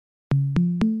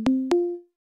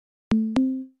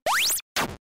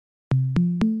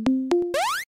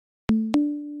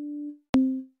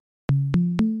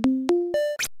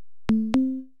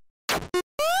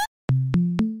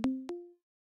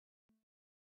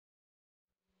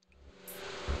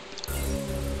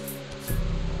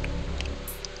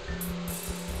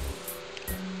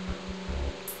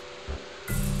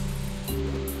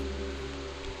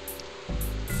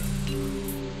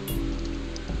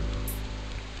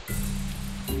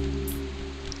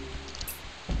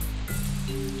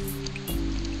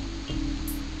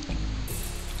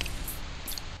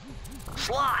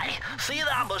guy. See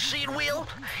that machine wheel?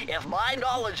 If my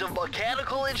knowledge of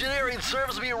mechanical engineering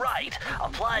serves me right,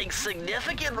 applying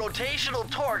significant rotational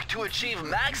torque to achieve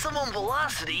maximum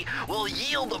velocity will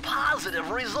yield a positive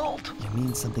result. You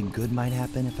mean something good might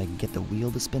happen if I can get the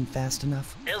wheel to spin fast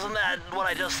enough? Isn't that what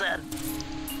I just said?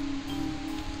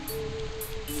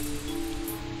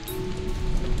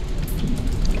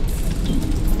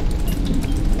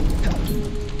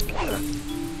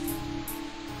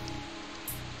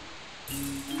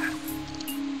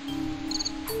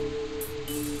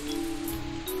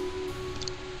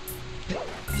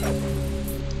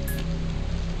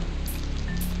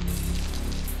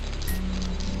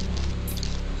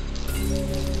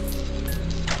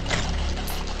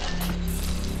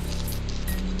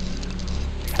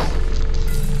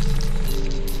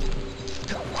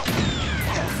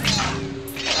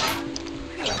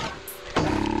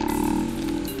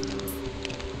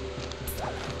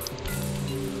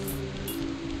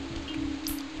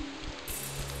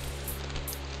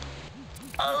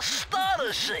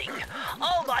 Astonishing!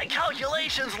 All my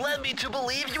calculations led me to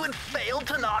believe you had failed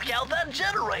to knock out that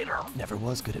generator. Never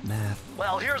was good at math.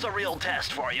 Well, here's a real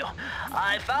test for you.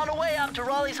 I found a way out to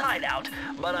Raleigh's hideout,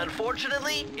 but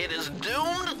unfortunately, it is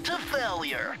doomed to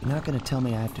failure. You're not gonna tell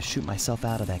me I have to shoot myself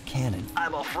out of that cannon.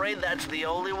 I'm afraid that's the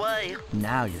only way.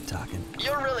 Now you're talking.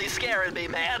 You're really scaring me,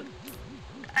 man.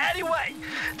 Anyway,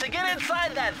 to get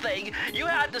inside that thing, you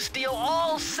had to steal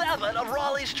all 7 of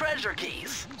Raleigh's treasure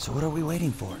keys. So what are we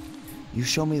waiting for? You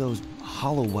show me those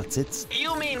hollow what's-its?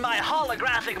 You mean my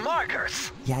holographic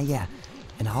markers? Yeah.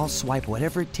 And I'll swipe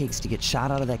whatever it takes to get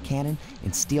shot out of that cannon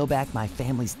and steal back my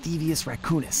family's devious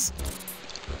raccoonus.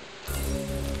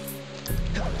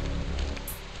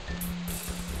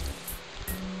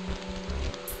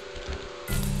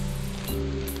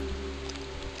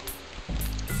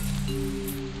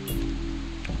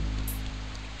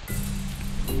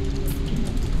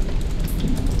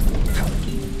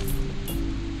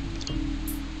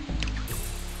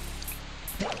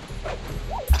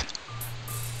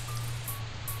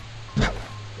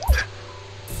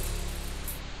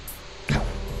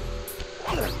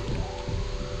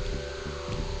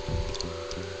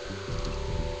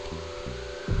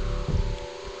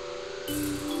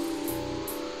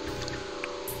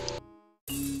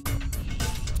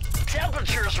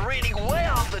 Temperature's reading way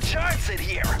off the charts in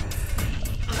here.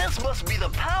 This must be the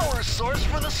power source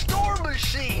for the storm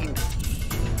machine.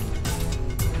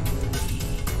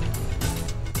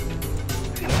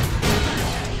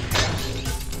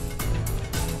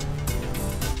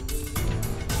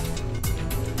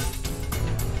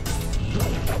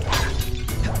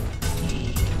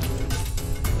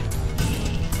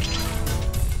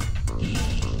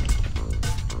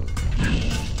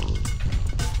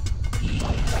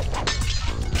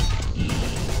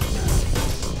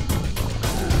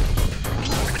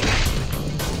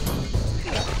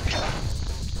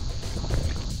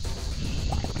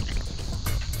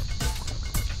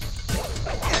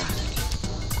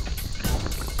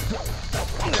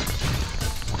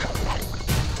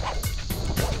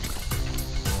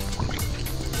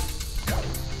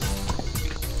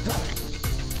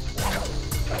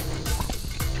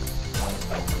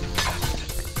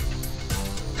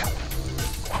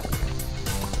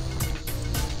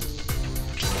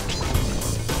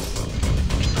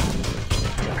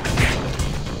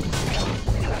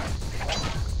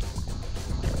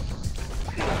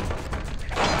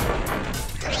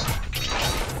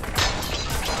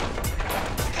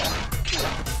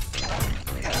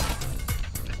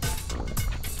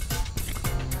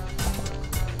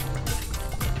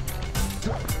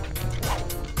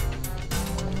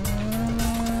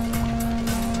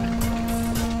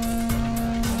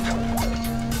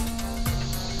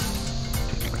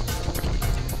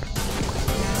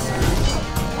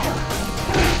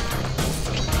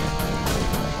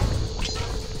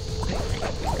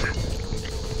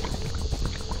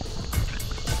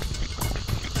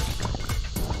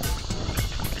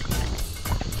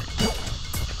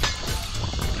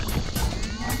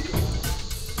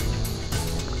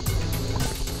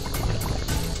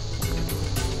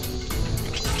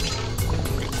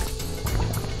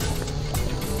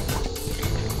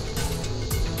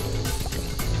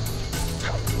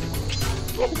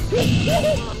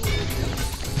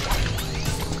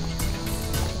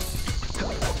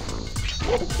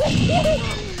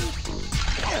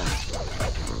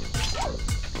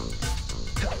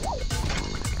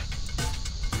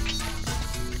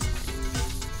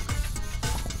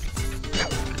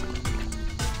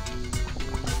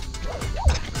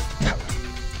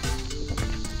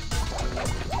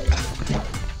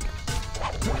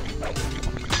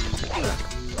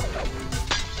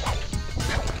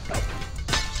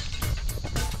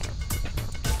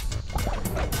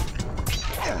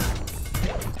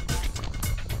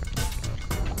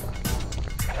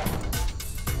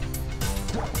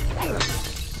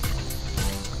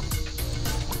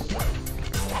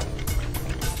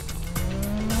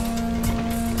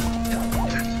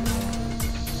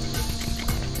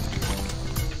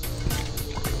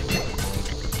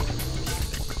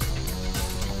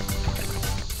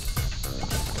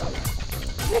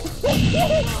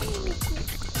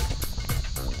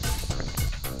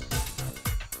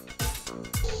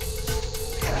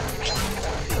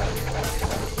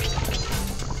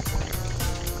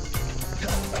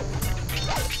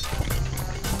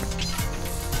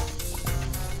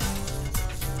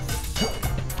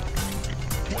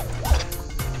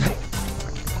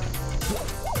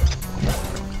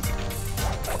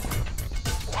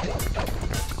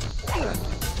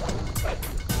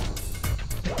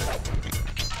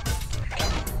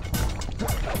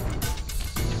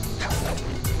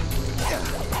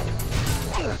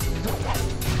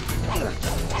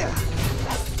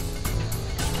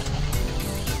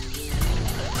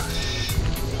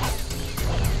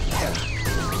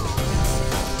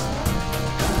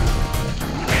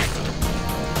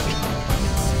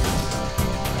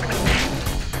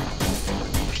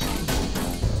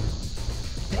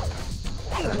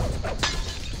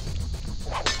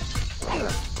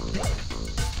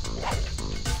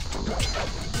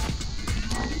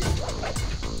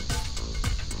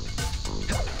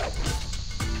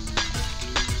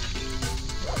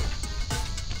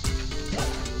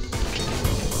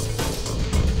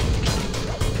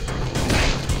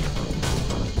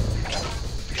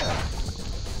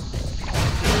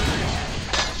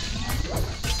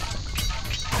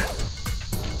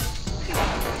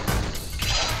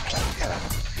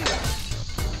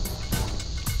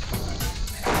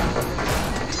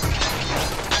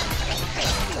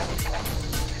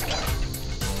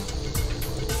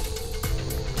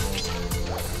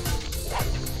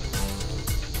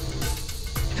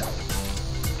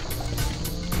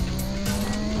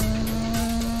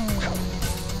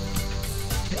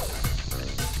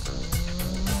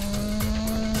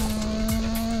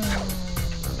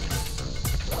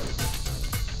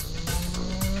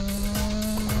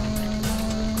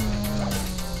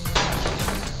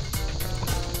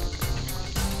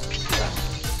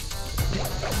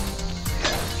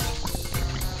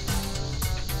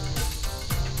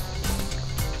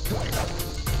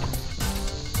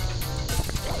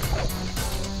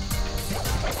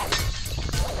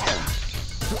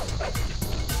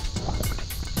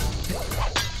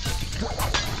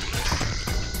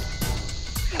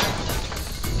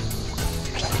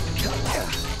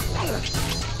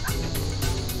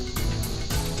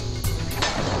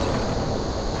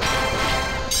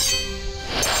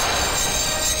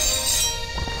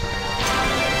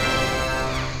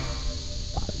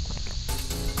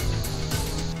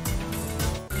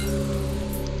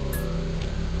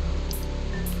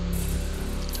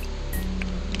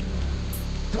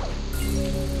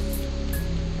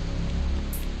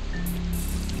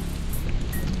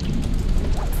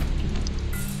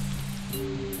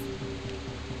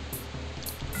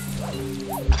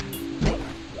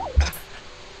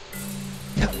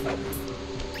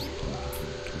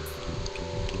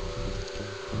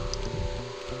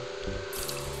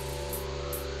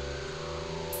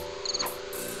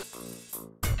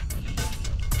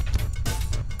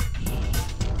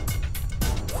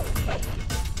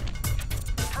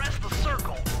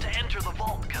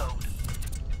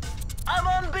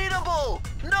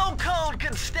 No code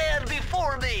can stand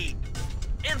before me.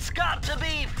 It's got to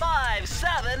be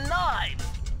 579.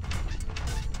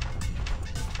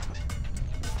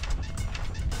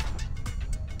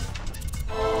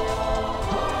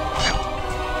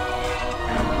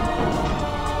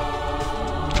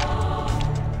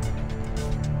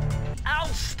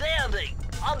 Outstanding!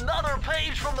 Another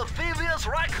page from the Phoebius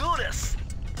Raccoonus.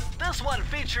 This one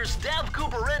features Dev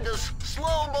Cooperenda's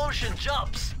slow motion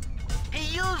jumps.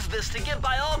 He used this to get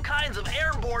by all kinds of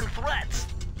airborne threats.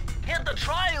 Hit the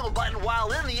triangle button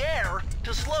while in the air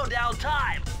to slow down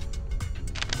time.